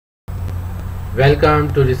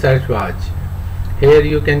Welcome to Research Watch. Here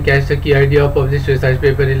you can catch the key idea of published research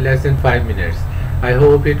paper in less than 5 minutes. I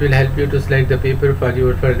hope it will help you to select the paper for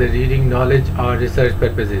your further reading, knowledge or research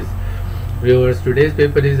purposes. Viewers, today's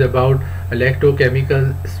paper is about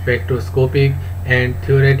electrochemical, spectroscopic and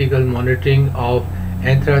theoretical monitoring of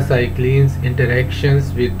anthracyclines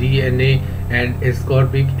interactions with DNA and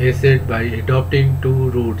ascorbic acid by adopting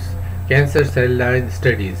two routes, cancer cell line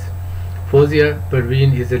studies. Fozia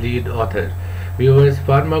Parveen is the lead author. Viewers,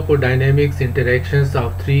 pharmacodynamics interactions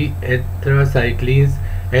of three anthracyclines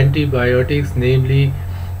antibiotics, namely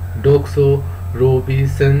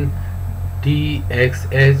doxorubicin,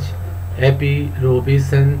 DXH,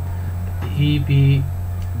 epirubicin,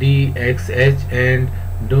 EPDXH, and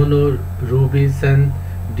donorubicin,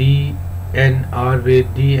 DNR with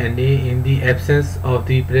DNA in the absence of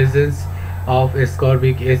the presence of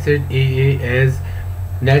ascorbic acid AA as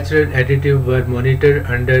natural additive were monitored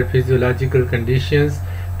under physiological conditions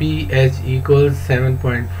pH equals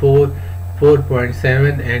 7.4,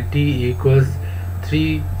 4.7 and T equals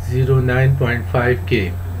 309.5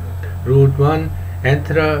 K. Route 1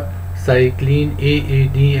 anthracycline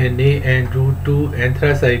AADNA and Route 2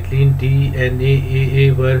 anthracycline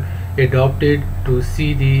DNAAA were adopted to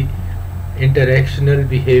see the interactional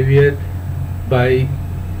behavior by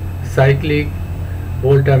cyclic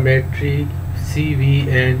voltammetry, CV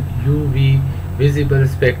and UV visible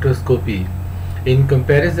spectroscopy. In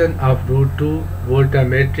comparison of Route 2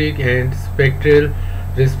 voltammetric and spectral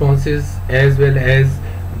responses as well as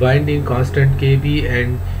binding constant Kb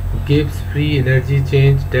and Gibbs free energy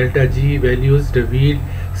change delta G values revealed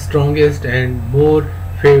strongest and more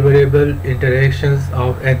favorable interactions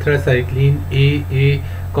of anthracycline AA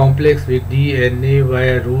complex with DNA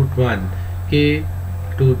via Route 1 K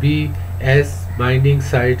to B S binding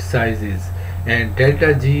site sizes and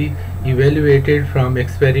delta G evaluated from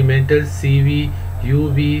experimental CV,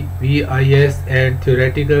 UV, VIS and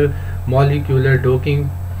theoretical molecular docking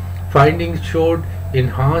findings showed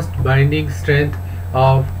enhanced binding strength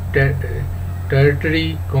of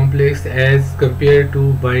tertiary complex as compared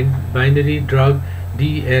to binary drug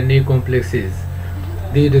DNA complexes.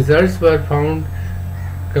 The results were found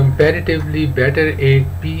comparatively better at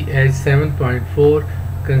pH 7.4.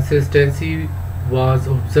 Consistency was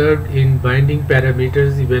observed in binding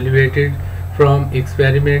parameters evaluated from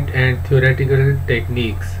experiment and theoretical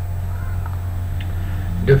techniques.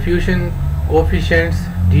 Diffusion coefficients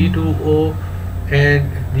D2O and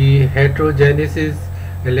the heterogeneous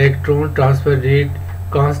electron transfer rate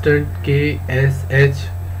constant KSH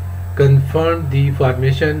confirmed the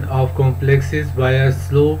formation of complexes via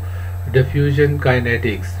slow diffusion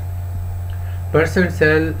kinetics. Percent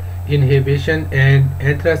cell inhibition and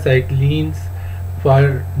anthracyclines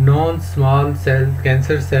for non-small cell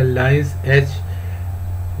cancer cell lines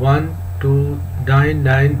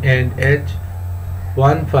H1299 and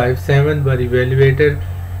H157 were evaluated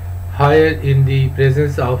higher in the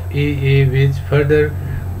presence of AA, which further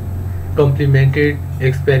complemented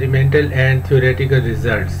experimental and theoretical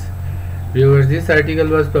results. Viewers, this article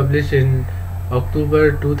was published in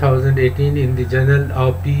October 2018 in the journal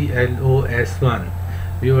of PLOS1.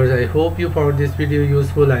 Viewers, I hope you found this video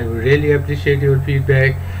useful. I would really appreciate your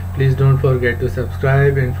feedback. Please don't forget to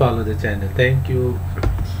subscribe and follow the channel. Thank you.